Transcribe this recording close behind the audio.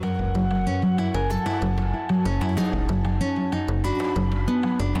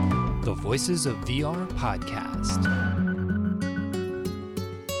Voices of VR podcast.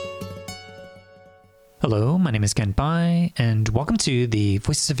 Hello, my name is Ken Pai, and welcome to the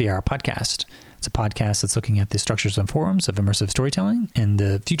Voices of VR podcast. It's a podcast that's looking at the structures and forms of immersive storytelling and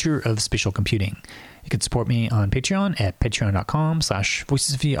the future of spatial computing. You can support me on Patreon at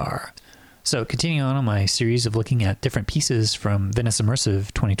patreon.com/voicesvr. So continuing on my series of looking at different pieces from Venice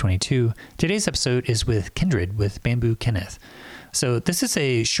Immersive 2022, today's episode is with Kindred with Bamboo Kenneth. So this is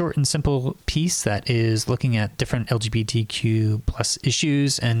a short and simple piece that is looking at different LGBTQ plus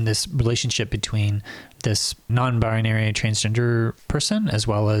issues and this relationship between this non-binary transgender person as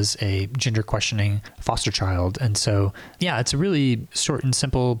well as a gender questioning foster child. And so, yeah, it's a really short and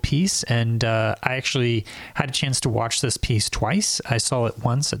simple piece. And I actually had a chance to watch this piece twice. I saw it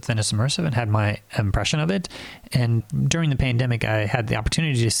once at Venice Immersive and had my impression of it. And during the pandemic, I had the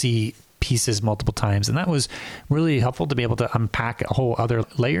opportunity to see pieces multiple times, and that was really helpful to be able to unpack a whole other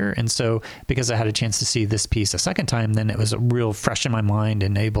layer. And so because I had a chance to see this piece a second time, then it was real fresh in my mind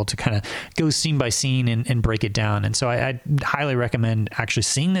and able to kind of go scene by scene and break it down. And so I highly recommend actually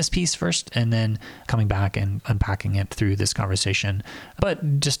seeing this piece first and then coming back and unpacking it through this conversation.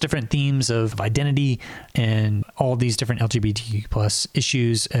 But just different themes of identity and all these different LGBTQ plus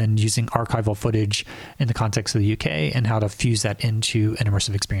issues, and using archival footage in the context of the UK and how to fuse that into an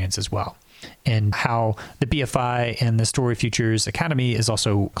immersive experience as well. And how the BFI and the Story Futures Academy is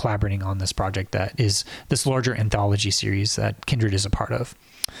also collaborating on this project that is this larger anthology series that Kindred is a part of.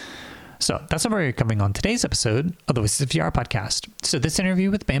 So that's what we're covering on today's episode of the Voices of VR podcast. So this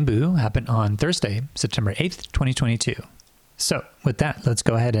interview with Bamboo happened on Thursday, September 8th, 2022. So with that, let's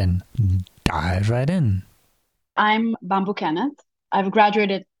go ahead and dive right in. I'm Bamboo Kenneth. I've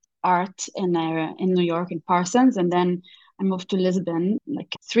graduated art in New York in Parsons, and then I moved to Lisbon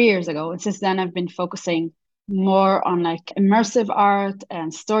like 3 years ago. And since then, I've been focusing more on like immersive art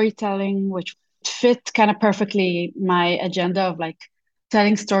and storytelling, which fit kind of perfectly my agenda of like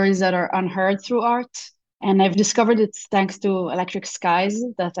telling stories that are unheard through art. And I've discovered it's thanks to Electric Skies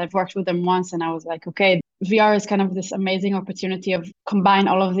that I've worked with them once. And I was like, okay, VR is kind of this amazing opportunity of combine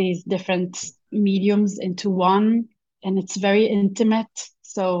all of these different mediums into one. And it's very intimate.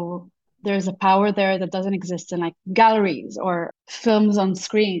 So there's a power there that doesn't exist in like galleries or films on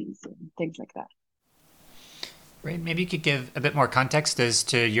screens and things like that. Right. Maybe you could give a bit more context as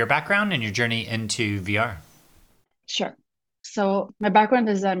to your background and your journey into VR. Sure. So my background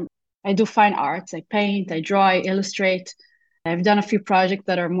is I do fine arts. I paint, I draw, I illustrate. I've done a few projects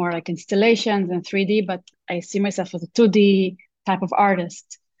that are more like installations and 3D, but I see myself as a 2D type of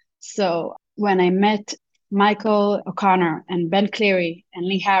artist. So when I met Michael O'Connor and Ben Cleary and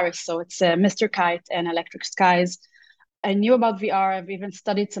Lee Harris, so it's Mr. Kite and Electric Skies, I knew about VR. I've even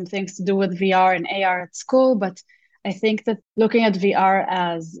studied some things to do with VR and AR at school, but I think that looking at VR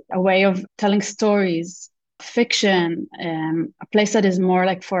as a way of telling stories, fiction, a place that is more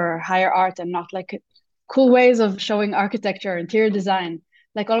like for higher art and not like cool ways of showing architecture, interior design,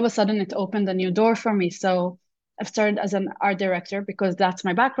 like all of a sudden it opened a new door for me. So I've started as an art director because that's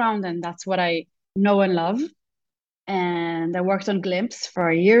my background and that's what I know and love. And I worked on Glimpse for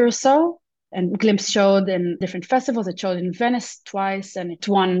a year or so. And Glimpse showed in different festivals. It showed in Venice twice, and it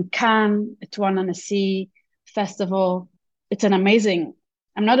won Cannes. It won Annecy Festival. It's an amazing,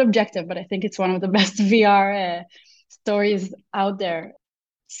 I'm not objective, but I think it's one of the best VR stories out there.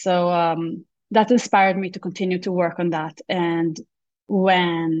 So that inspired me to continue to work on that. And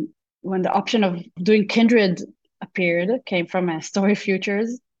when the option of doing Kindred appeared, came from Story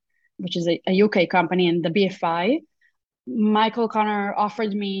Futures, which is a UK company, and the BFI, Michael Connor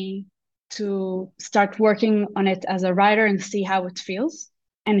offered me to start working on it as a writer and see how it feels.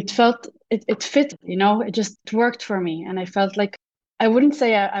 And it fit, it just worked for me. And I felt like, I wouldn't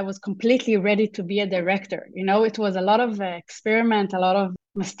say I was completely ready to be a director. It was a lot of experiment, a lot of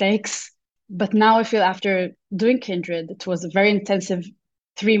mistakes. But now I feel after doing Kindred, it was a very intensive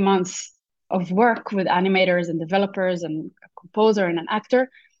 3 months of work with animators and developers and a composer and an actor.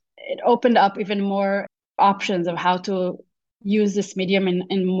 It opened up even more options of how to use this medium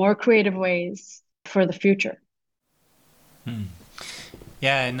in more creative ways for the future.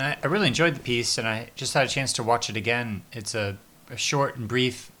 Yeah, and I really enjoyed the piece, and I just had a chance to watch it again. It's a short and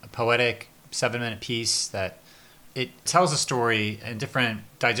brief, poetic 7-minute piece that it tells a story in different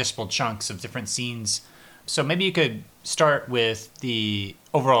digestible chunks of different scenes. So maybe you could start with the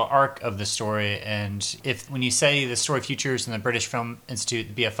overall arc of the story, and when you say the Story Futures and the British Film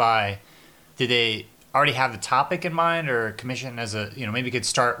Institute, the BFI, did they already have the topic in mind or commission as maybe you could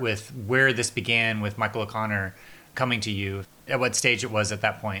start with where this began with Michael O'Connor coming to you, at what stage it was at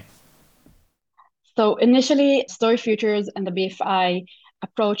that point? So initially, Story Futures and the BFI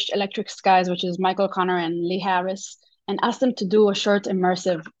approached Electric Skies, which is Michael O'Connor and Lee Harris, and asked them to do a short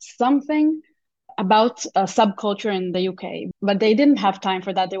immersive something about a subculture in the UK. But they didn't have time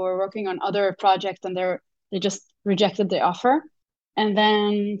for that. They were working on other projects and they just rejected the offer. And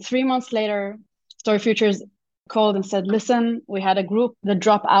then 3 months later, Story Futures called and said, listen, we had a group that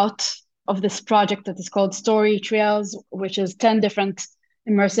dropped out of this project that is called Story Trails, which is 10 different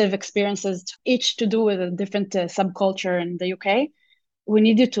immersive experiences, each to do with a different subculture in the UK. We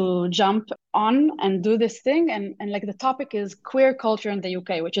need you to jump on and do this thing. And like the topic is queer culture in the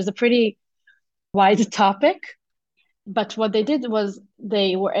UK, which is a pretty wide topic. But what they did was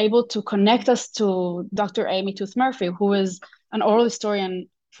they were able to connect us to Dr. Amy Tooth Murphy, who is an oral historian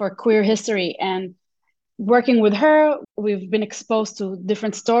for queer history. And working with her, we've been exposed to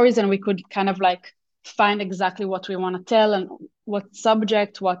different stories, and we could kind of like find exactly what we want to tell and what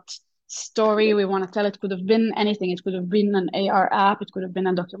subject, what story we want to tell. It could have been anything. It could have been an AR app. It could have been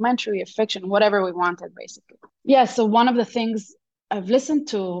a documentary, a fiction, whatever we wanted, basically. Yeah, so one of the things I've listened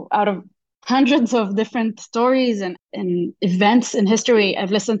to out of hundreds of different stories and events in history,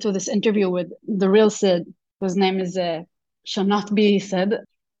 I've listened to this interview with the real Sid, whose name is shall not be said.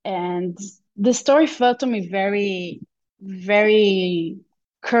 And this story felt to me very, very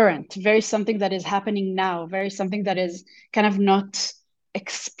current, very something that is happening now, very something that is kind of not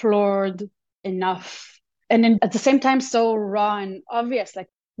explored enough. And then at the same time, so raw and obvious, like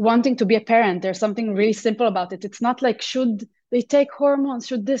wanting to be a parent. There's something really simple about it. It's not like, should they take hormones?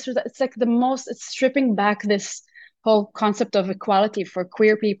 Should this or that? It's like it's stripping back this whole concept of equality for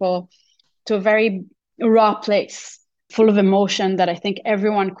queer people to a very raw place, full of emotion that I think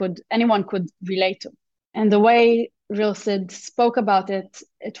anyone could relate to. And the way Real Sid spoke about it,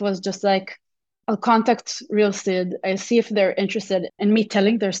 it was just like, I'll contact Real Sid. I see if they're interested in me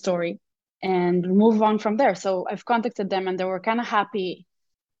telling their story and move on from there. So I've contacted them and they were kind of happy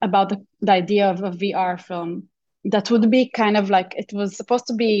about the idea of a VR film that would be kind of like, it was supposed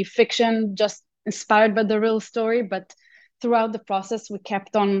to be fiction, just inspired by the real story. But throughout the process, we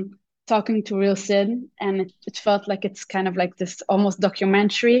kept on talking to Real Sid, and it felt like it's kind of like this almost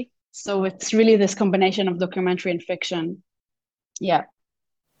documentary. So it's really this combination of documentary and fiction. Yeah.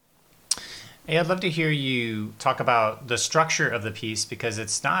 Hey, I'd love to hear you talk about the structure of the piece, because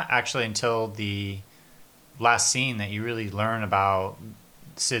it's not actually until the last scene that you really learn about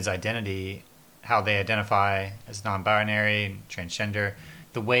Sid's identity, how they identify as non-binary, transgender.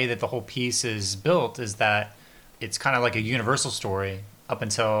 The way that the whole piece is built is that it's kind of like a universal story up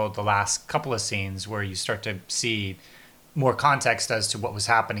until the last couple of scenes where you start to see more context as to what was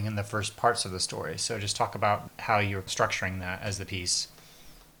happening in the first parts of the story. So just talk about how you're structuring that as the piece.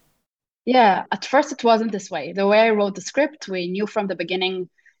 Yeah, at first it wasn't this way. The way I wrote the script, we knew from the beginning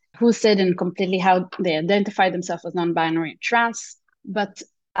who Sid and completely how they identified themselves as non-binary and trans. But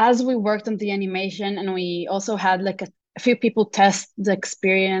as we worked on the animation, and we also had like a few people test the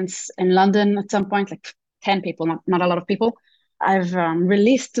experience in London at some point, like 10 people, not a lot of people. I've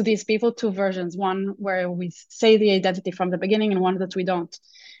released to these people two versions, one where we say the identity from the beginning and one that we don't.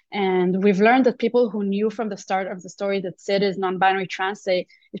 And we've learned that people who knew from the start of the story that Sid is non-binary trans, it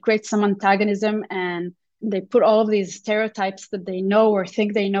creates some antagonism, and they put all of these stereotypes that they know or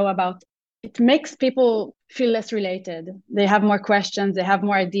think they know about. It makes people feel less related. They have more questions, they have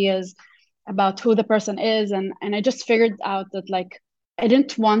more ideas about who the person is. And I just figured out that like, I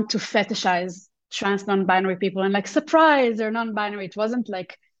didn't want to fetishize trans non-binary people and like, surprise, they're non-binary. It wasn't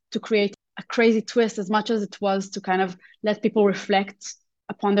like to create a crazy twist as much as it was to kind of let people reflect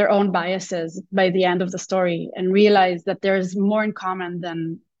upon their own biases by the end of the story and realize that there's more in common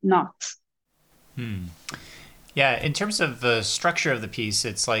than not. Yeah, in terms of the structure of the piece,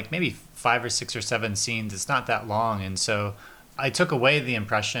 it's like maybe 5 or 6 or 7 scenes. It's not that long. And so I took away the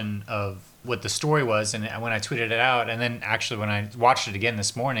impression of what the story was. And when I tweeted it out, and then actually when I watched it again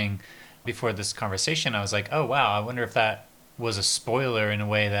this morning before this conversation, I was like, oh, wow, I wonder if that was a spoiler in a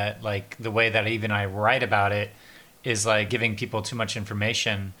way that like the way that even I write about it is like giving people too much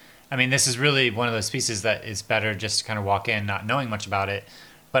information. I mean, this is really one of those pieces that is better just to kind of walk in not knowing much about it.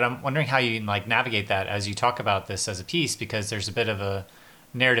 But I'm wondering how you like navigate that as you talk about this as a piece, because there's a bit of a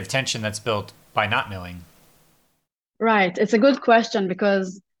narrative tension that's built by not knowing. Right. It's a good question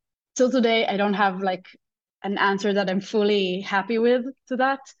because till today, I don't have like an answer that I'm fully happy with to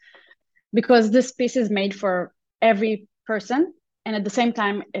that, because this piece is made for every person. And at the same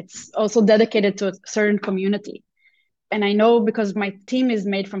time, it's also dedicated to a certain community. And I know because my team is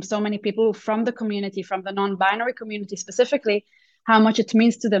made from so many people from the community, from the non-binary community specifically, how much it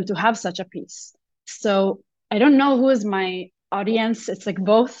means to them to have such a piece. So I don't know who is my audience. It's like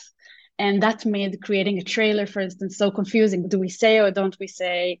both. And that made creating a trailer, for instance, so confusing. Do we say or don't we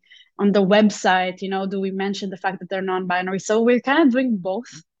say? On the website, do we mention the fact that they're non-binary? So we're kind of doing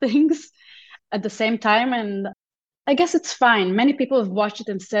both things at the same time. And I guess it's fine. Many people have watched it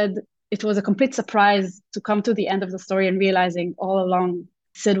and said it was a complete surprise to come to the end of the story and realizing all along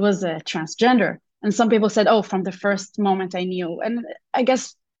Sid was a transgender. And some people said, oh, from the first moment I knew. And I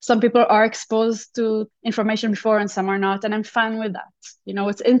guess some people are exposed to information before and some are not. And I'm fine with that.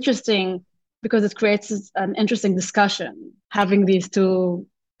 It's interesting because it creates an interesting discussion, having these two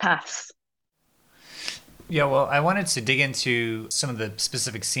paths. Yeah, well, I wanted to dig into some of the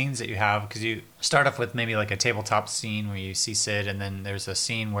specific scenes that you have, because you start off with maybe like a tabletop scene where you see Sid, and then there's a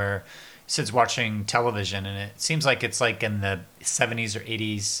scene where Sid's watching television, and it seems like it's like in the 70s or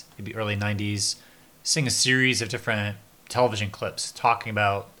 80s, maybe early 90s, seeing a series of different television clips talking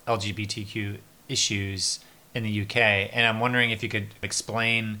about LGBTQ issues in the UK. And I'm wondering if you could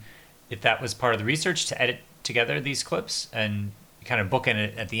explain if that was part of the research to edit together these clips and kind of bookend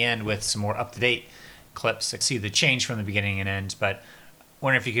it at the end with some more up-to-date clips. I see the change from the beginning and end, but I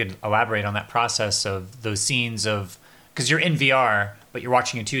wonder if you could elaborate on that process of those scenes of, because you're in VR, but you're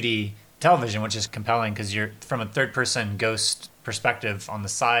watching a 2D television, which is compelling because you're from a third-person ghost perspective on the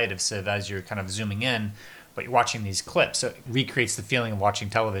side of Sid as you're kind of zooming in, but you're watching these clips. So it recreates the feeling of watching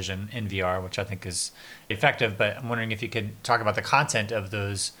television in VR, which I think is effective. But I'm wondering if you could talk about the content of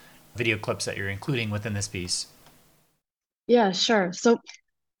those video clips that you're including within this piece. Yeah, sure. So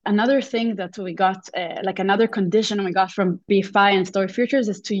another thing that we got, like another condition we got from BFI and Story Futures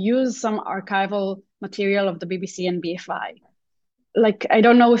is to use some archival material of the BBC and BFI. Like, I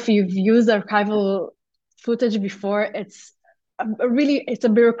don't know if you've used archival footage before. It's a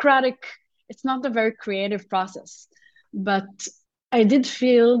bureaucratic, it's not a very creative process. But I did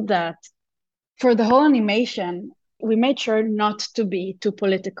feel that for the whole animation, we made sure not to be too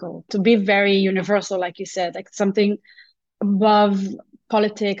political, to be very universal, like you said, like something above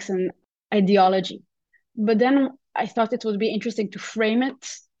politics and ideology. But then I thought it would be interesting to frame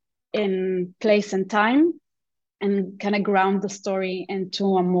it in place and time and kind of ground the story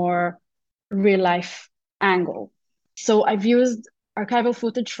into a more real life angle. So I've used archival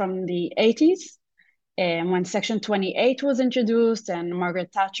footage from the 80s when Section 28 was introduced and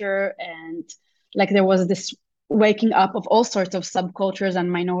Margaret Thatcher, and like there was this waking up of all sorts of subcultures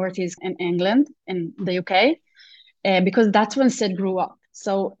and minorities in England, in the UK, because that's when Sid grew up.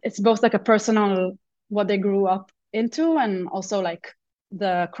 So it's both like a personal, what they grew up into, and also like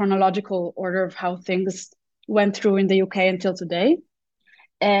the chronological order of how things went through in the UK until today.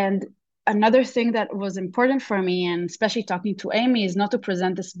 And another thing that was important for me, and especially talking to Amy, is not to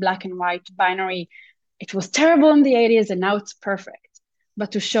present this black and white binary, it was terrible in the 80s and now it's perfect,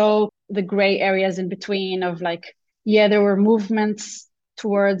 but to show the gray areas in between of like, yeah, there were movements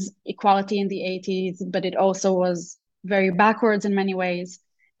towards equality in the 80s, but it also was very backwards in many ways.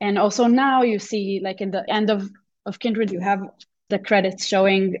 And also now you see, like in the end of Kindred, you have the credits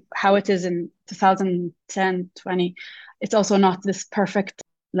showing how it is in 2010, 20. It's also not this perfect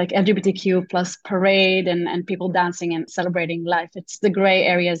like LGBTQ plus parade and people dancing and celebrating life. It's the gray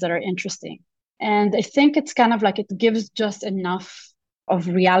areas that are interesting. And I think it's kind of like it gives just enough of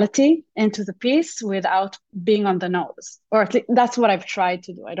reality into the piece without being on the nose. Or at least that's what I've tried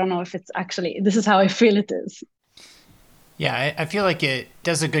to do. I don't know if it's actually, this is how I feel it is. Yeah, I feel like it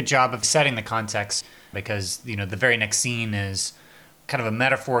does a good job of setting the context because, the very next scene is kind of a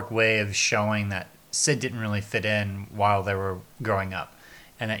metaphoric way of showing that Sid didn't really fit in while they were growing up.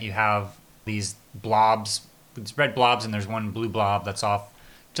 And that you have these blobs, it's red blobs, and there's one blue blob that's off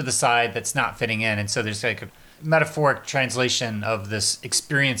to the side that's not fitting in. And so there's like a metaphoric translation of this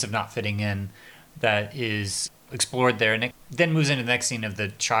experience of not fitting in that is explored there. And it then moves into the next scene of the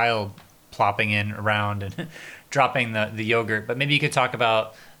child plopping in around and dropping the yogurt. But maybe you could talk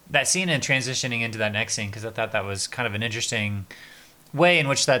about that scene and transitioning into that next scene, because I thought that was kind of an interesting way in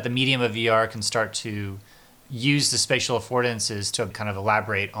which that the medium of VR can start to use the spatial affordances to kind of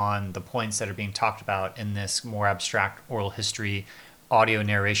elaborate on the points that are being talked about in this more abstract oral history audio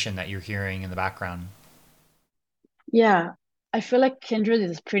narration that you're hearing in the background. Yeah, I feel like Kindred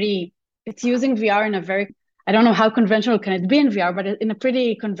is it's using VR in a very, I don't know how conventional can it be in VR, but in a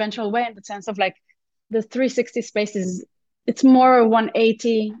pretty conventional way in the sense of like the 360 space it's more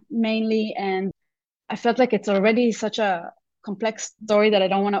 180 mainly. And I felt like it's already such a complex story that I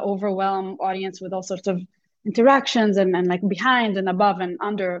don't want to overwhelm audience with all sorts of interactions and like behind and above and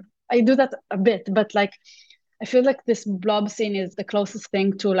under. I do that a bit, but like I feel like this blob scene is the closest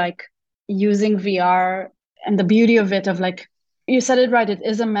thing to like using VR and the beauty of it, of like, you said it right, it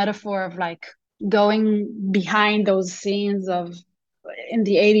is a metaphor of like going behind those scenes of in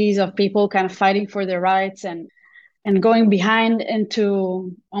the 80s of people kind of fighting for their rights and going behind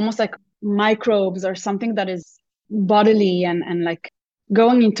into almost like microbes or something that is bodily and like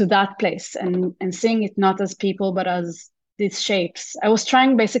going into that place and seeing it not as people but as these shapes. I was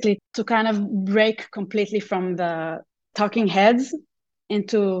trying basically to kind of break completely from the talking heads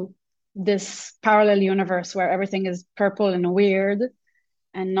into this parallel universe where everything is purple and weird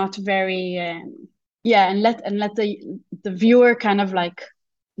and not very and let the viewer kind of like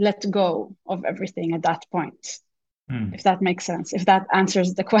let go of everything at that point. If that makes sense, if that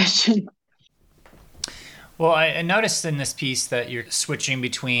answers the question. Well, I noticed in this piece that you're switching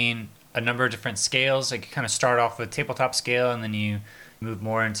between a number of different scales. Like you kind of start off with tabletop scale and then you move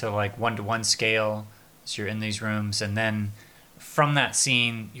more into like 1-to-1 scale. So you're in these rooms, and then from that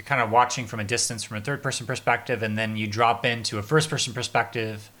scene, you're kind of watching from a distance from a third person perspective, and then you drop into a first person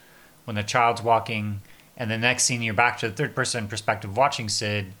perspective when the child's walking. And the next scene, you're back to the third person perspective watching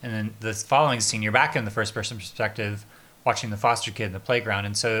Sid. And then the following scene, you're back in the first person perspective watching the foster kid in the playground.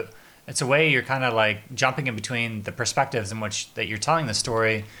 And so it's a way you're kind of like jumping in between the perspectives in which that you're telling the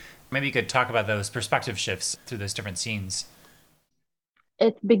story. Maybe you could talk about those perspective shifts through those different scenes.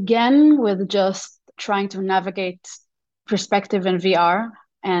 It began with just trying to navigate perspective in VR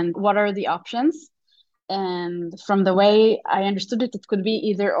and what are the options. And from the way I understood it, it could be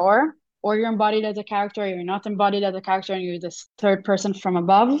either or you're embodied as a character, or you're not embodied as a character, and you're this third person from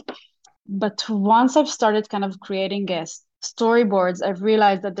above. But once I've started kind of creating storyboards, I've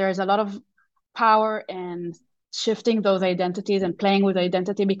realized that there's a lot of power in shifting those identities and playing with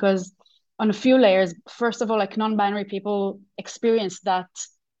identity, because on a few layers, first of all, like non-binary people experience that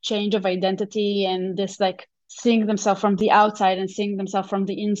change of identity and this like seeing themselves from the outside and seeing themselves from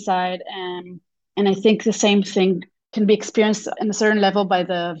the inside. And I think the same thing can be experienced in a certain level by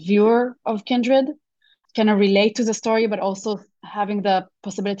the viewer of Kindred, kind of relate to the story, but also having the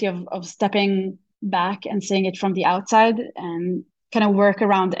possibility of stepping back and seeing it from the outside and kind of work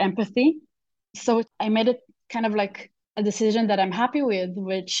around empathy. So I made it kind of like a decision that I'm happy with,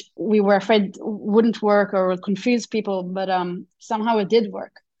 which we were afraid wouldn't work or would confuse people, but somehow it did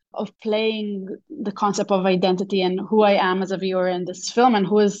work, of playing the concept of identity and who I am as a viewer in this film and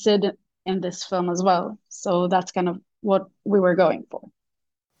who is Sid in this film as well. So that's kind of what we were going for.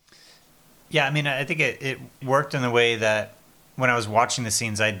 Yeah, I mean, I think it worked in the way that when I was watching the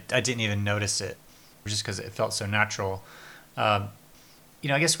scenes, I didn't even notice it, just because it felt so natural. I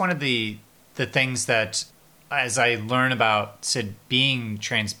guess one of the things that, as I learn about Sid being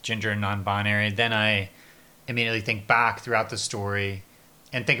transgender and non-binary, then I immediately think back throughout the story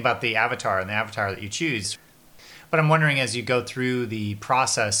and think about the avatar that you choose. But I'm wondering, as you go through the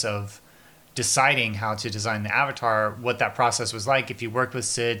process of deciding how to design the avatar, what that process was like, if you worked with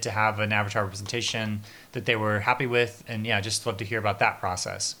Sid to have an avatar representation that they were happy with. And yeah, just love to hear about that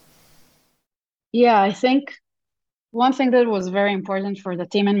process. Yeah, I think one thing that was very important for the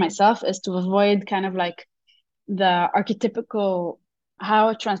team and myself is to avoid kind of like the archetypical how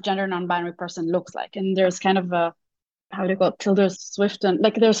a transgender non-binary person looks like. And there's kind of a, how do you call it, Tilda Swinton,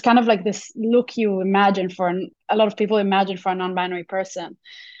 like there's kind of like this look you imagine a lot of people imagine for a non-binary person,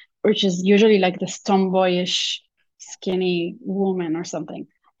 which is usually like this tomboyish, skinny woman or something.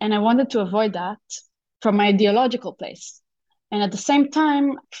 And I wanted to avoid that from my ideological place. And at the same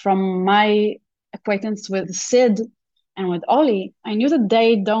time, from my acquaintance with Sid and with Ollie, I knew that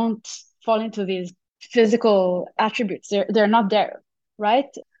they don't fall into these physical attributes. They're not there, right?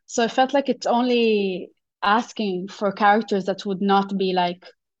 So I felt like it's only asking for characters that would not be like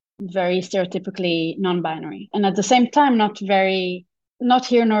very stereotypically non-binary. And at the same time, not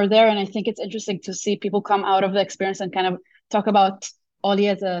here nor there. And I think it's interesting to see people come out of the experience and kind of talk about Ollie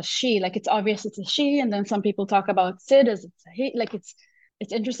as a she. Like it's obvious it's a she, and then some people talk about Sid as it's a he. Like it's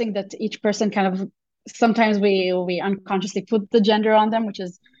interesting that each person kind of, sometimes we unconsciously put the gender on them, which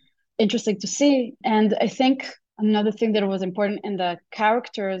is interesting to see. And I think another thing that was important in the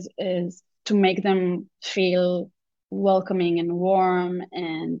characters is to make them feel welcoming and warm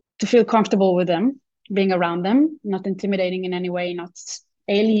and to feel comfortable with them, being around them, not intimidating in any way, not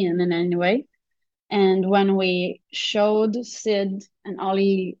alien in any way. And when we showed Sid and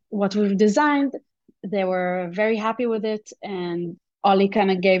Ollie what we've designed, they were very happy with it. And Ollie kind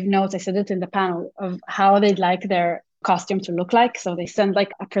of gave notes, I said it in the panel, of how they'd like their costume to look like. So they sent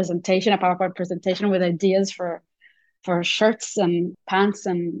like a PowerPoint presentation with ideas for shirts and pants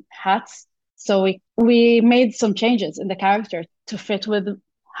and hats. So we made some changes in the character to fit with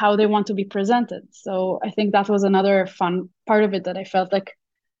how they want to be presented. So I think that was another fun part of it, that I felt like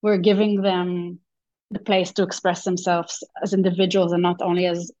we're giving them the place to express themselves as individuals and not only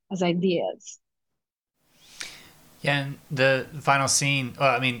as ideas. Yeah, and the final scene,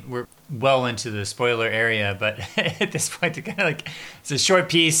 well, I mean, we're well into the spoiler area, but at this point, it's a short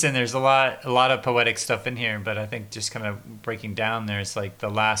piece and there's a lot of poetic stuff in here. But I think just kind of breaking down, there's like the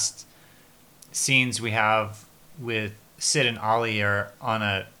last scenes we have with Sid and Ollie are on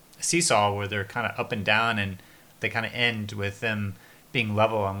a seesaw where they're kind of up and down, and they kind of end with them being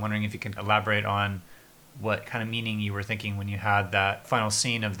level. I'm wondering if you can elaborate on what kind of meaning you were thinking when you had that final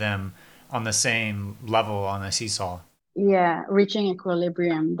scene of them on the same level on a seesaw. Yeah, reaching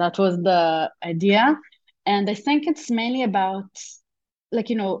equilibrium. That was the idea. And I think it's mainly about, like,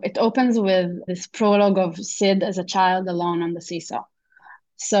 it opens with this prologue of Sid as a child alone on the seesaw.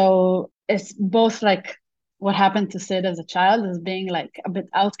 So it's both like what happened to Sid as a child as being like a bit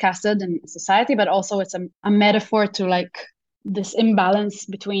outcasted in society, but also it's a metaphor to like this imbalance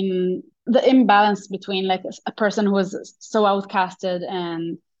between like a person who was so outcasted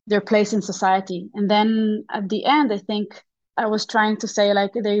and their place in society. And then at the end, I think I was trying to say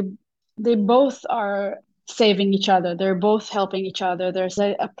like they both are saving each other. They're both helping each other. There's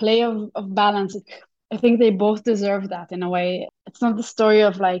a play of balance. I think they both deserve that in a way. It's not the story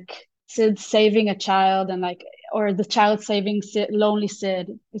of like Sid saving a child and like, or the child saving lonely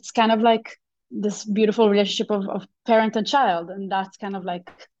Sid. It's kind of like this beautiful relationship of parent and child. And that's kind of like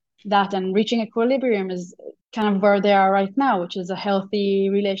that. And reaching equilibrium is kind of where they are right now, which is a healthy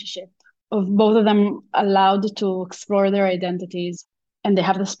relationship of both of them allowed to explore their identities. And they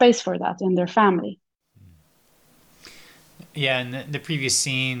have the space for that in their family. Yeah, and the previous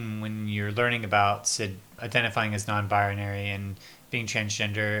scene when you're learning about Sid identifying as non-binary and being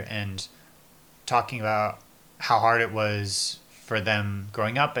transgender and talking about how hard it was for them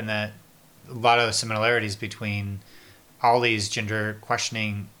growing up, and that a lot of similarities between Ollie's gender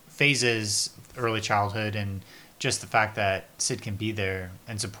questioning phases, early childhood, and just the fact that Sid can be there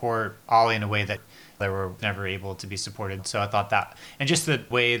and support Ollie in a way that they were never able to be supported. So I thought that, and just the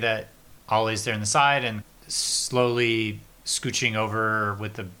way that Ollie's there on the side and slowly scooching over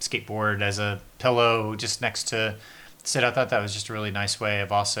with the skateboard as a pillow just next to Sid, I thought that was just a really nice way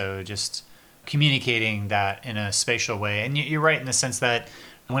of also just communicating that in a spatial way. And you're right in the sense that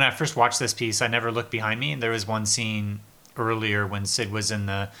when I first watched this piece, I never looked behind me. And there was one scene earlier when Sid was in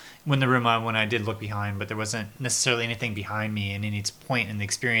the room when I did look behind, but there wasn't necessarily anything behind me in any point in the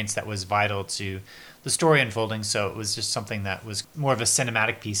experience that was vital to the story unfolding. So it was just something that was more of a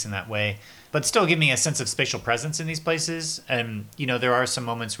cinematic piece in that way, but still give me a sense of spatial presence in these places. And there are some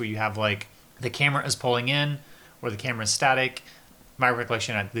moments where you have like the camera is pulling in or the camera is static. My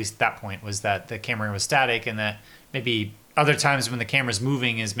recollection, at least at that point, was that the camera was static, and that maybe other times when the camera's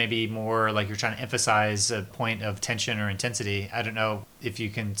moving is maybe more like you're trying to emphasize a point of tension or intensity. I don't know if you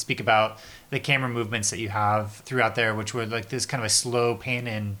can speak about the camera movements that you have throughout there, which were like this kind of a slow pan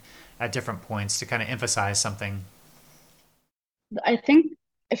in at different points to kind of emphasize something. I think,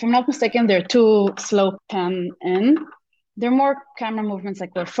 if I'm not mistaken, there are two slow pan in. There are more camera movements,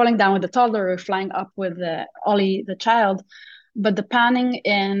 like we're falling down with the toddler or flying up with Ollie, the child. But the panning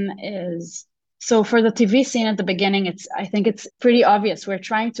in is, so for the TV scene at the beginning, I think it's pretty obvious. We're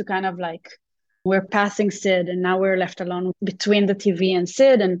trying to kind of like, we're passing Sid and now we're left alone between the TV and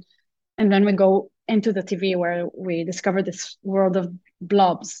Sid. And then we go into the TV where we discover this world of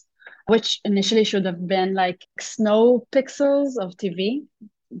blobs, which initially should have been like snow pixels of TV,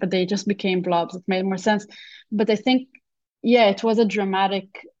 but they just became blobs. It made more sense. But I think, yeah, it was a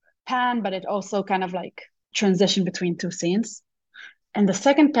dramatic pan, but it also kind of like transition between two scenes. And the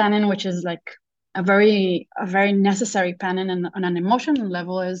second pan in, which is like a very necessary pan in on an emotional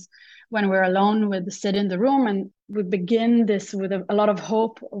level, is when we're alone with Sid in the room, and we begin this with a lot of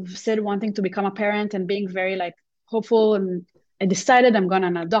hope of Sid wanting to become a parent and being very like hopeful. And I decided I'm going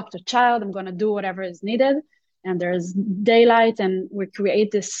to adopt a child. I'm going to do whatever is needed. And there's daylight, and we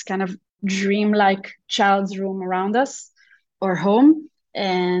create this kind of dreamlike child's room around us, or home.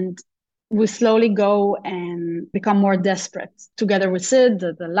 And we slowly go and become more desperate together with Sid.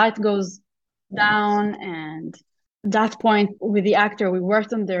 The light goes down, and at that point with the actor we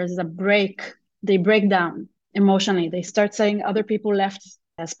worked on, there's a break. They break down emotionally. They start saying other people left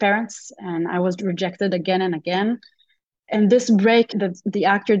as parents, and I was rejected again and again. And this break that the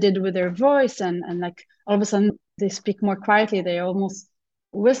actor did with their voice, and like all of a sudden they speak more quietly. They almost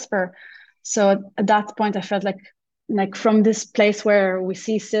whisper. So at that point I felt like from this place where we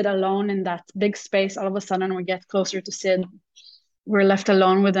see Sid alone in that big space, all of a sudden we get closer to Sid. We're left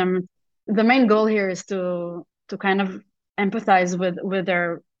alone with them. The main goal here is to kind of empathize with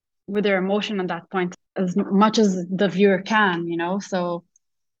their emotion at that point as much as the viewer can, So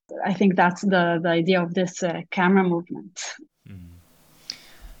I think that's the idea of this camera movement.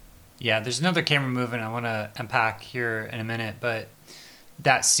 Yeah, there's another camera movement I want to unpack here in a minute, but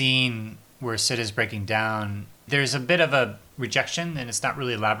that scene where Sid is breaking down, there's a bit of a rejection, and it's not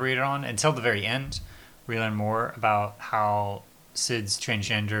really elaborated on until the very end. We learn more about how Sid's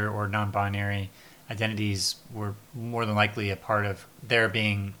transgender or non-binary identities were more than likely a part of their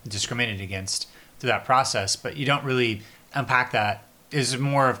being discriminated against through that process, but you don't really unpack that. It's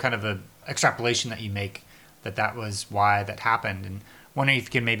more of kind of a extrapolation that you make that was why that happened. And wondering if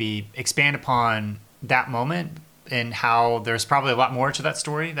you can maybe expand upon that moment and how there's probably a lot more to that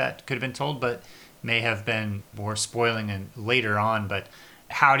story that could have been told, but may have been more spoiling and later on. But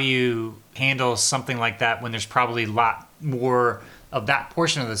how do you handle something like that when there's probably a lot more of that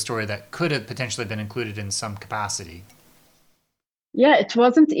portion of the story that could have potentially been included in some capacity? Yeah, it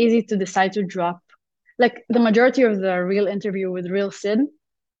wasn't easy to decide to drop. Like the majority of the real interview with real Sid,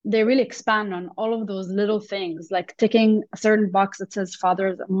 they really expand on all of those little things, like ticking a certain box that says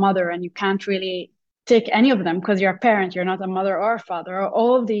father, mother, and you can't really tick any of them because you're a parent, you're not a mother or a father, or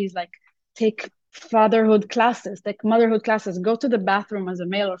all of these, like take fatherhood classes, take motherhood classes, go to the bathroom as a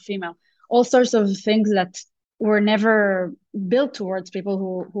male or female, all sorts of things that were never built towards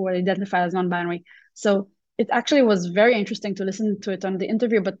people who identify as non-binary. So it actually was very interesting to listen to it on the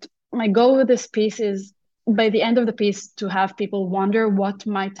interview. But my goal with this piece is by the end of the piece to have people wonder what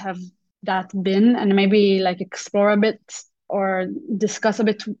might have that been, and maybe like explore a bit or discuss a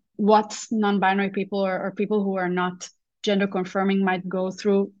bit what non-binary people or people who are not gender confirming might go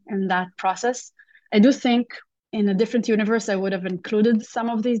through in that process. I do think in a different universe I would have included some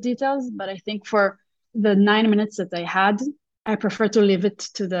of these details, but I think for the 9 minutes that I had, I prefer to leave it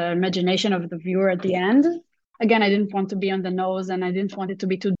to the imagination of the viewer at the end. Again, I didn't want to be on the nose and I didn't want it to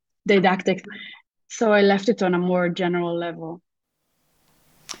be too didactic. So I left it on a more general level.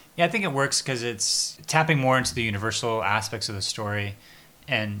 Yeah, I think it works because it's tapping more into the universal aspects of the story,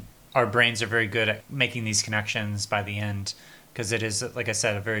 and our brains are very good at making these connections by the end because it is, like I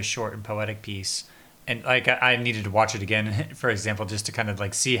said, a very short and poetic piece. And like I needed to watch it again, for example, just to kind of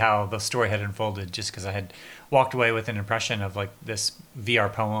like see how the story had unfolded, just because I had walked away with an impression of like this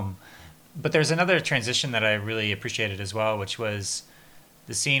VR poem. But there's another transition that I really appreciated as well, which was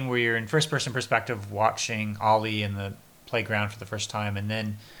the scene where you're in first person perspective watching Ollie in the playground for the first time, and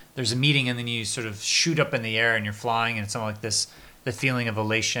then there's a meeting, and then you sort of shoot up in the air and you're flying, and it's something like this, the feeling of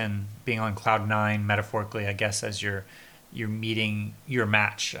elation, being on cloud nine, metaphorically, I guess, as you're meeting your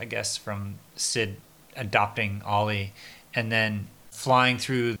match, I guess, from Sid adopting Ollie, and then flying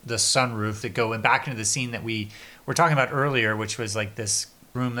through the sunroof that go back into the scene that we were talking about earlier, which was like this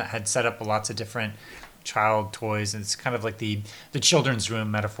room that had set up lots of different child toys, and it's kind of like the children's room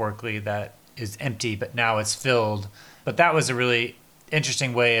metaphorically that is empty, but now it's filled. But that was a really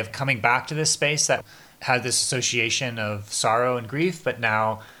interesting way of coming back to this space that had this association of sorrow and grief, but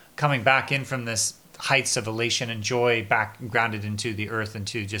now coming back in from this heights of elation and joy back grounded into the earth,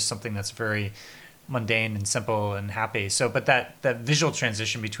 into just something that's very mundane and simple and happy. So, but that visual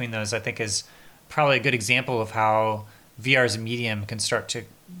transition between those, I think, is probably a good example of how VR as a medium can start to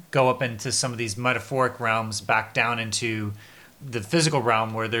go up into some of these metaphoric realms, back down into the physical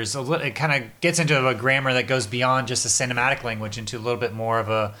realm, where there's a little, it kind of gets into a grammar that goes beyond just a cinematic language into a little bit more of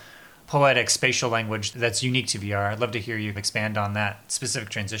a poetic spatial language that's unique to VR. I'd love to hear you expand on that specific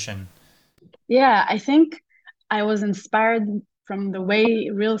transition. Yeah, I think I was inspired from the way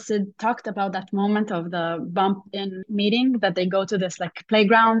Real Sid talked about that moment of the bump in meeting, that they go to this like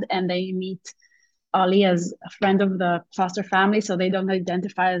playground and they meet Ollie as a friend of the foster family, so they don't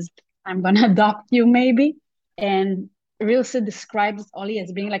identify as I'm gonna adopt you maybe. And Real Sid describes Ollie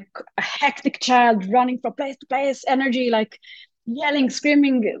as being like a hectic child running from place to place, energy, like yelling,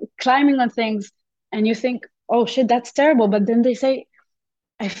 screaming, climbing on things. And you think, oh shit, that's terrible. But then they say,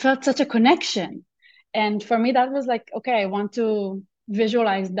 I felt such a connection. And for me, that was like, okay, I want to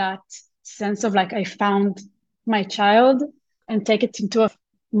visualize that sense of like I found my child and take it into a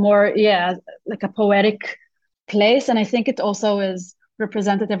more, yeah, like a poetic place. And I think it also is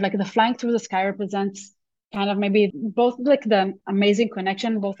representative, like the flying through the sky represents kind of maybe both like the amazing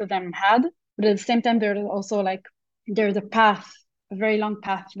connection both of them had, but at the same time, there's also like there's a path, a very long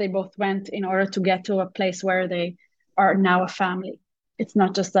path they both went in order to get to a place where they are now a family. It's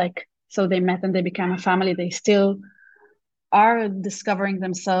not just like so they met and they became a family. They still are discovering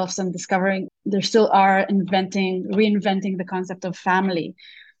themselves and discovering they still are reinventing the concept of family.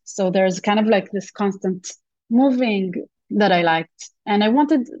 So there's kind of like this constant moving that I liked. And I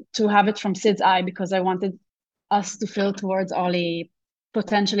wanted to have it from Sid's eye because I wanted us to feel towards Ollie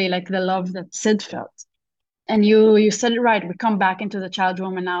potentially like the love that Sid felt. And you said it right. We come back into the child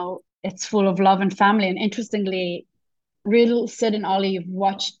room and now it's full of love and family. And interestingly, Real Sid and Ollie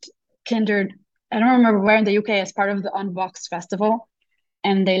watched Kindred, I don't remember where in the UK, as part of the Unboxed Festival.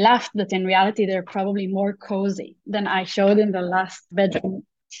 And they laughed that in reality, they're probably more cozy than I showed in the last bedroom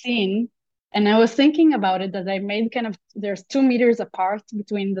scene. And I was thinking about it, that I made kind of, there's 2 meters apart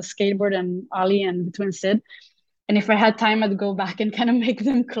between the skateboard and Ollie and between Sid. And if I had time, I'd go back and kind of make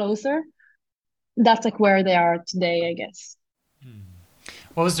them closer. That's like where they are today, I guess.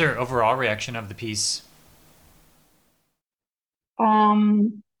 What was their overall reaction of the piece?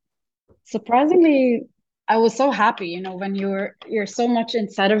 Surprisingly, I was so happy, when you're so much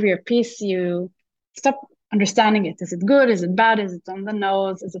inside of your piece, you stop understanding it. Is it good? Is it bad? Is it on the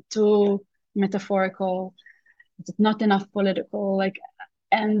nose? Is it too metaphorical? Is it not enough political?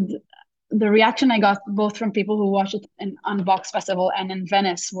 And the reaction I got both from people who watched it in Unbox Festival and in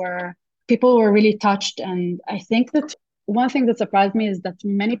Venice were people were really touched. And I think that one thing that surprised me is that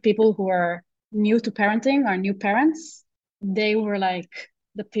many people who are new to parenting are new parents. They were like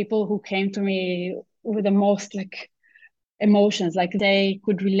the people who came to me with the most like emotions, like they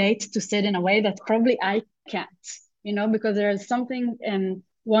could relate to Sid in a way that probably I can't, because there is something in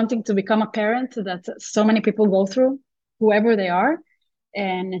wanting to become a parent that so many people go through, whoever they are.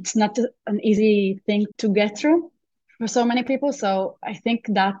 And it's not an easy thing to get through for so many people. So I think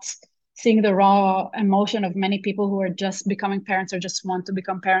that seeing the raw emotion of many people who are just becoming parents or just want to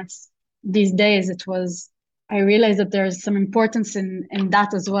become parents these days, I realized that there's some importance in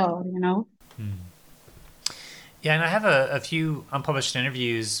that as well. Yeah, and I have a few unpublished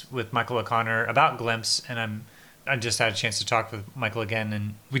interviews with Michael O'Connor about Glimpse, and I just had a chance to talk with Michael again,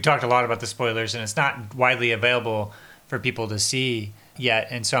 and we talked a lot about the spoilers, and it's not widely available for people to see yet,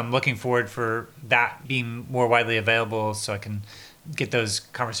 and so I'm looking forward for that being more widely available so I can get those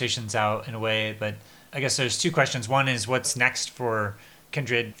conversations out in a way. But I guess there's two questions. One is what's next for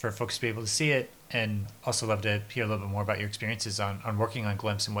Kindred for folks to be able to see it, and also love to hear a little bit more about your experiences on working on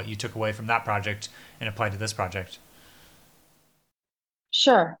Glimpse and what you took away from that project and applied to this project.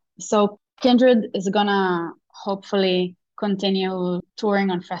 Sure. So Kindred is gonna hopefully continue touring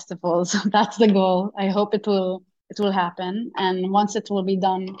on festivals. That's the goal. I hope it will happen. And once it will be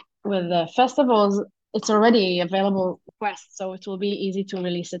done with the festivals, it's already available request, so it will be easy to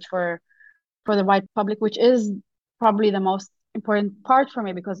release it for the wide public, which is probably the most important part for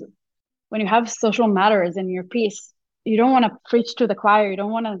me, because when you have social matters in your piece, you don't want to preach to the choir. You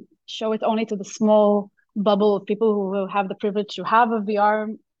don't want to show it only to the small bubble of people who will have the privilege to have a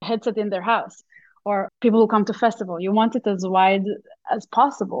VR headset in their house, or people who come to festival. You want it as wide as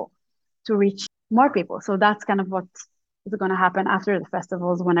possible to reach more people. So that's kind of what is going to happen after the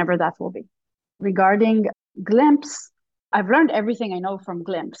festivals, whenever that will be. Regarding Glimpse, I've learned everything I know from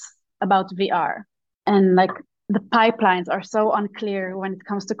Glimpse about VR. And like the pipelines are so unclear when it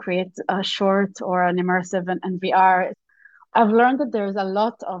comes to create a short or an immersive and VR. I've learned that there's a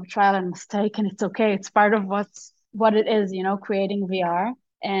lot of trial and mistake, and it's okay. It's part of what it is, creating VR.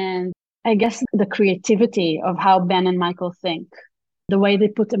 And I guess the creativity of how Ben and Michael think, the way they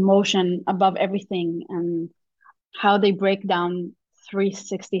put emotion above everything, and how they break down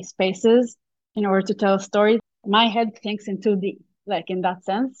 360 spaces in order to tell a story. My head thinks in 2D, like in that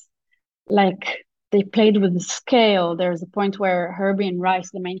sense. Like they played with the scale. There's a point where Herbie and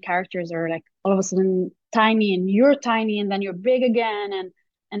Rice, the main characters, are like all of a sudden tiny, and you're tiny, and then you're big again,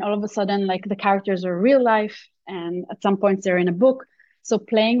 and all of a sudden like the characters are real life, and at some points they're in a book. So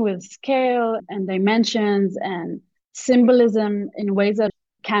playing with scale and dimensions and symbolism in ways that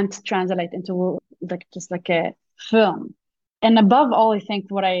can't translate into like just like a film. And above all, I think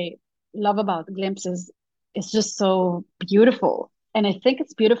what I love about Glimpse is it's just so beautiful. And I think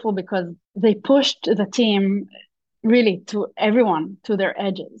it's beautiful because they pushed the team really to everyone to their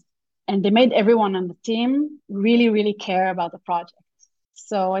edges. And they made everyone on the team really, really care about the project.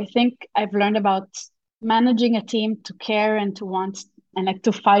 So I think I've learned about managing a team to care and to want and like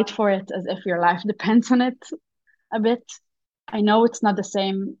to fight for it as if your life depends on it a bit. I know it's not the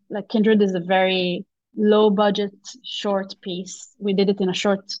same. Like Kindred is a very low budget, short piece. We did it in a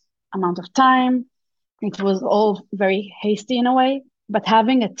short amount of time. It was all very hasty in a way, but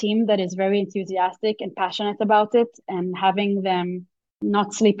having a team that is very enthusiastic and passionate about it, and having them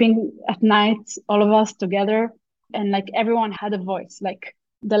not sleeping at night, all of us together, and like everyone had a voice. Like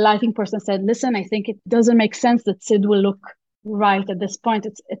the lighting person said, listen, I think it doesn't make sense that Sid will look right at this point.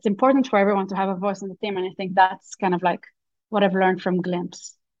 It's important for everyone to have a voice in the team. And I think that's kind of like what I've learned from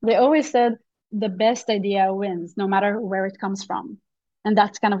Glimpse. They always said the best idea wins, no matter where it comes from. And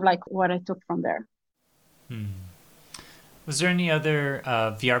that's kind of like what I took from there. Was there any other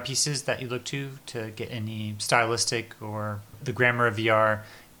VR pieces that you looked to get any stylistic or the grammar of VR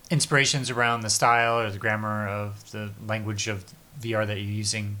inspirations around the style or the grammar of the language of VR that you're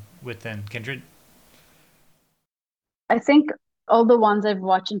using within Kindred? I think all the ones I've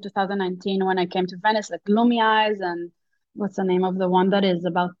watched in 2019 when I came to Venice, like Gloomy Eyes and what's the name of the one that is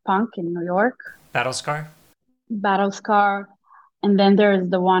about punk in New York? Battlescar? Battle Scar. And then there's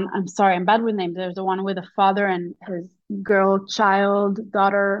the one, I'm sorry, I'm bad with names. There's the one with a father and his girl, child,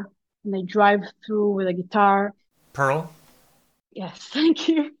 daughter, and they drive through with a guitar. Pearl? Yes, thank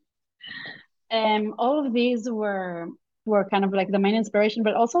you. All of these were kind of like the main inspiration,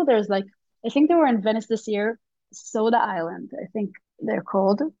 but also there's like I think they were in Venice this year, Soda Island, I think they're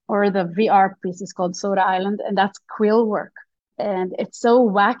called, or the VR piece is called Soda Island, and that's quill work. And it's so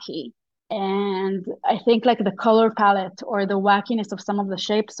wacky. And I think like the color palette or the wackiness of some of the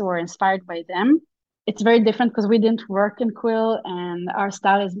shapes were inspired by them. It's very different because we didn't work in quill and our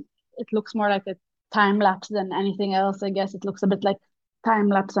style is it looks more like a time lapse than anything else. I guess it looks a bit like time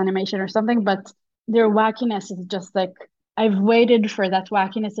lapse animation or something, but their wackiness is just like I've waited for that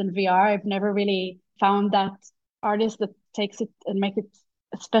wackiness in VR. I've never really found that artist that takes it and make it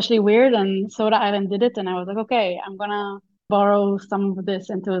especially weird. And Soda Island did it, and I was like, okay, I'm gonna borrow some of this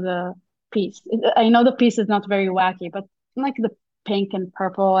into the piece. I know the piece is not very wacky, but like the pink and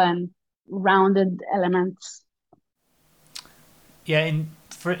purple and rounded elements. Yeah,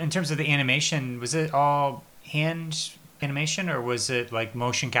 in terms of the animation, was it all hand animation or was it like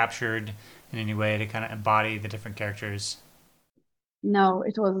motion captured in any way to kind of embody the different characters? No,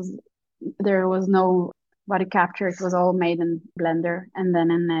 there was no body capture. It was all made in Blender and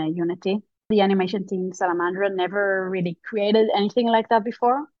then in Unity. The animation team, Salamandra, never really created anything like that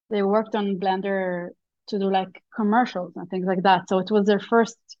before. They worked on Blender to do like commercials and things like that. So it was their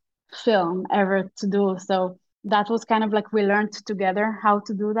first film ever to do. So that was kind of like we learned together how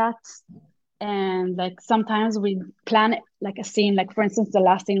to do that. And like sometimes we plan like a scene, like for instance, the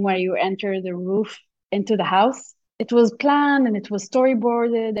last scene where you enter the roof into the house. It was planned and it was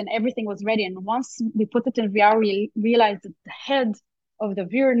storyboarded and everything was ready. And once we put it in VR, we realized that the head of the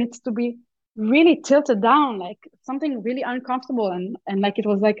viewer needs to be really tilted down, like something really uncomfortable. And like it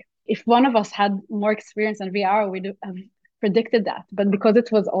was like if one of us had more experience in VR, we'd have predicted that. But because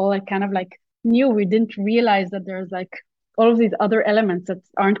it was all like kind of like new, we didn't realize that there's like all of these other elements that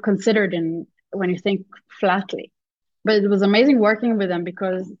aren't considered in when you think flatly. But it was amazing working with them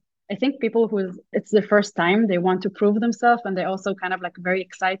because I think people it's the first time they want to prove themselves and they also kind of like very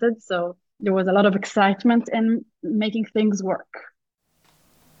excited. So there was a lot of excitement in making things work.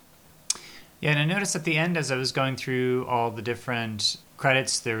 Yeah, and I noticed at the end as I was going through all the different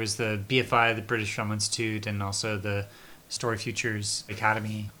credits, there was the BFI, the British Film Institute, and also the Story Futures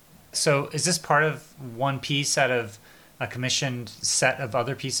Academy. So is this part of one piece out of a commissioned set of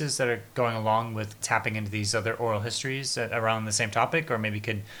other pieces that are going along with tapping into these other oral histories around the same topic? Or maybe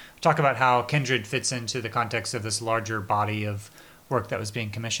could talk about how Kindred fits into the context of this larger body of work that was being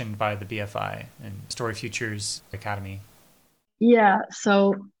commissioned by the BFI and Story Futures Academy. Yeah,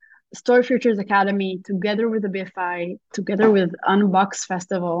 so Story Futures Academy, together with the BFI, together with Unbox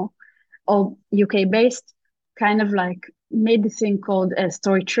Festival, all UK based, kind of like made this thing called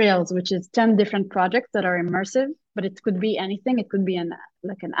Story Trails, which is 10 different projects that are immersive, but it could be anything. It could be an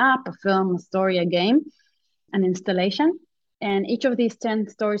app, a film, a story, a game, an installation. And each of these 10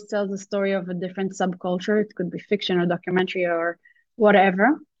 stories tells the story of a different subculture. It could be fiction or documentary or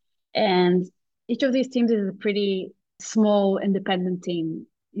whatever. And each of these teams is a pretty small independent team.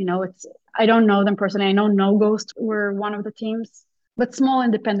 You know, I don't know them personally. I know No Ghost were one of the teams, but small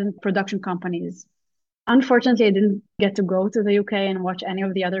independent production companies. Unfortunately, I didn't get to go to the UK and watch any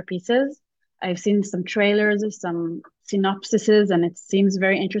of the other pieces. I've seen some trailers, some synopsises, and it seems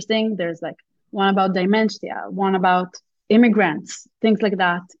very interesting. There's like one about dementia, one about immigrants, things like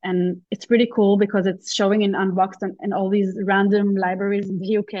that. And it's pretty cool because it's showing in Unboxed and all these random libraries in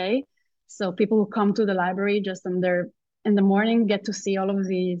the UK. So people who come to the library just in the morning get to see all of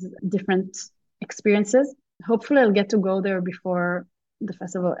these different experiences. Hopefully I'll get to go there before the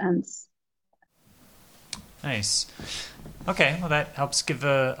festival ends. Nice. Okay, well that helps give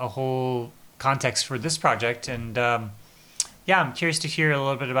a whole context for this project. And yeah, I'm curious to hear a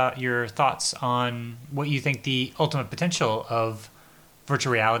little bit about your thoughts on what you think the ultimate potential of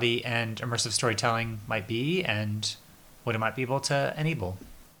virtual reality and immersive storytelling might be and what it might be able to enable.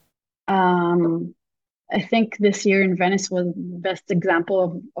 I think this year in Venice was the best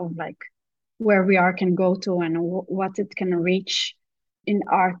example of like where VR can go to and what it can reach in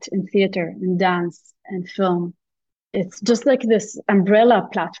art, in theater, in dance, and film. It's just like this umbrella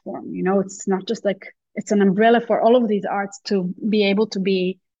platform, you know, it's not just like it's an umbrella for all of these arts to be able to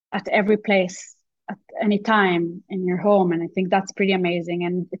be at every place at any time in your home. And I think that's pretty amazing.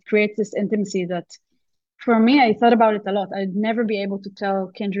 And it creates this intimacy that For me, I thought about it a lot. I'd never be able to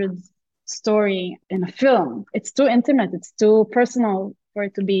tell Kindred's story in a film. It's too intimate, it's too personal for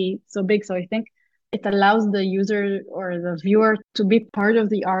it to be so big. So I think it allows the user or the viewer to be part of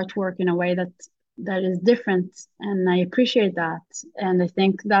the artwork in a way that is different. And I appreciate that. And I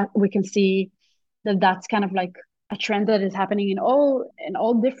think that we can see that that's kind of like a trend that is happening in all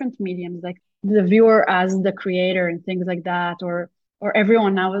different mediums, like the viewer as the creator and things like that, or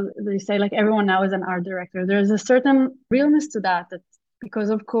everyone now, they say like everyone now is an art director. There's a certain realness to that because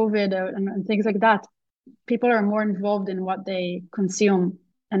of COVID and things like that, people are more involved in what they consume.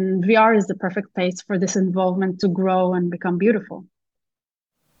 And VR is the perfect place for this involvement to grow and become beautiful.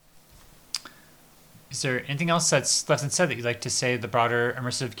 Is there anything else that's left unsaid that you'd like to say to the broader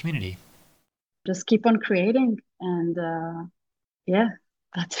immersive community? Just keep on creating, and yeah,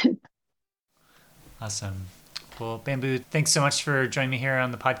 that's it. Awesome. Well, Bamboo, thanks so much for joining me here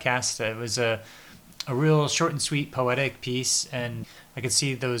on the podcast. It was a real short and sweet poetic piece, and I could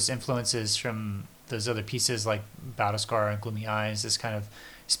see those influences from those other pieces like Battlescar and Gloomy Eyes, this kind of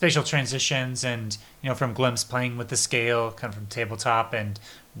spatial transitions, and from Glimpse playing with the scale, kind of from tabletop and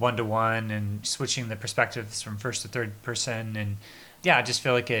 1-to-1, and switching the perspectives from first to third person. And yeah, I just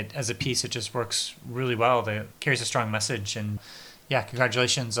feel like it as a piece, it just works really well. It carries a strong message. And yeah,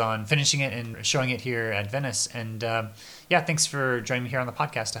 congratulations on finishing it and showing it here at Venice. And yeah, thanks for joining me here on the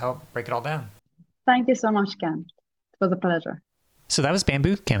podcast to help break it all down. Thank you so much, Ken. It was a pleasure. So that was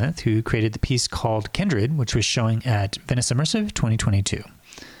Bamboo Kenneth, who created the piece called Kindred, which was showing at Venice Immersive 2022.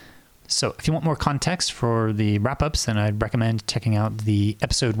 So if you want more context for the wrap-ups, then I'd recommend checking out the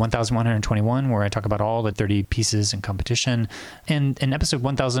episode 1121, where I talk about all the 30 pieces in competition. And in episode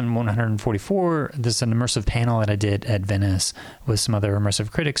 1144, there's an immersive panel that I did at Venice with some other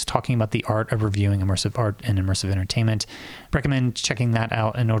immersive critics talking about the art of reviewing immersive art and immersive entertainment. Recommend checking that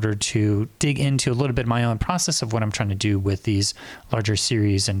out in order to dig into a little bit my own process of what I'm trying to do with these larger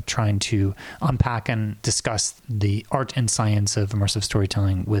series and trying to unpack and discuss the art and science of immersive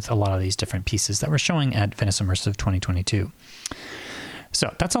storytelling with a lot of these different pieces that we're showing at Venice Immersive 2022.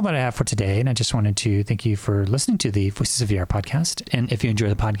 So that's all that I have for today. And I just wanted to thank you for listening to the Voices of VR podcast. And if you enjoy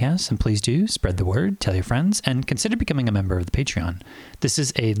the podcast, then please do spread the word, tell your friends, and consider becoming a member of the Patreon. This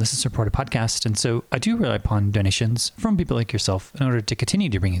is a listener-supported podcast, and so I do rely upon donations from people like yourself in order to continue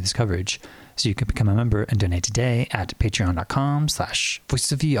to bring you this coverage. So you can become a member and donate today at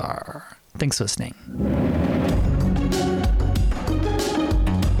patreon.com/voicesofvr. Thanks for listening.